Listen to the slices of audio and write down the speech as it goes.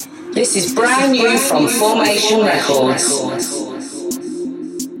This is brand new from Formation Records.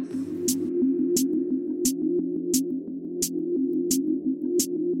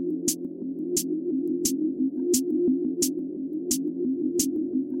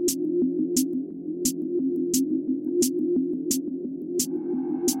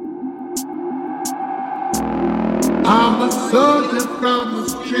 I'm a soldier from the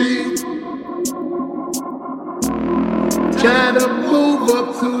street, trying to move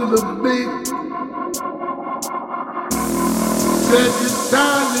up to the beat. Said your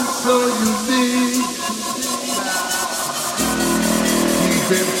style is so unique. Deep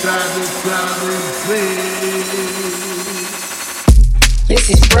inside the drowning sea. This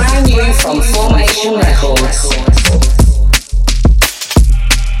is brand new from Formation Records.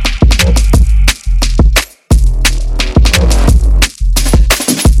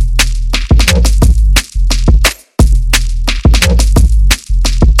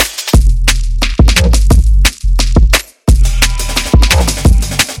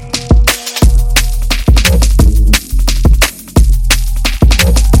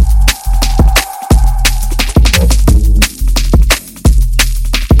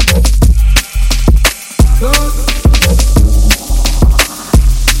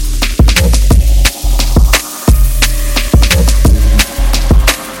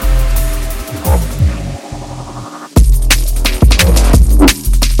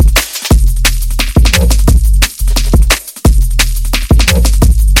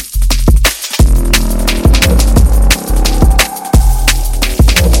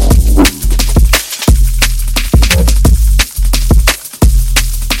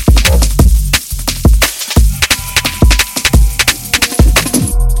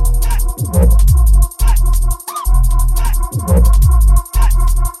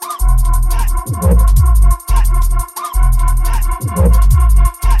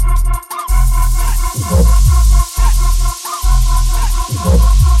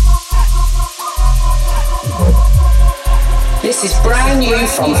 This is brand new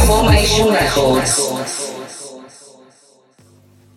from Formation Records.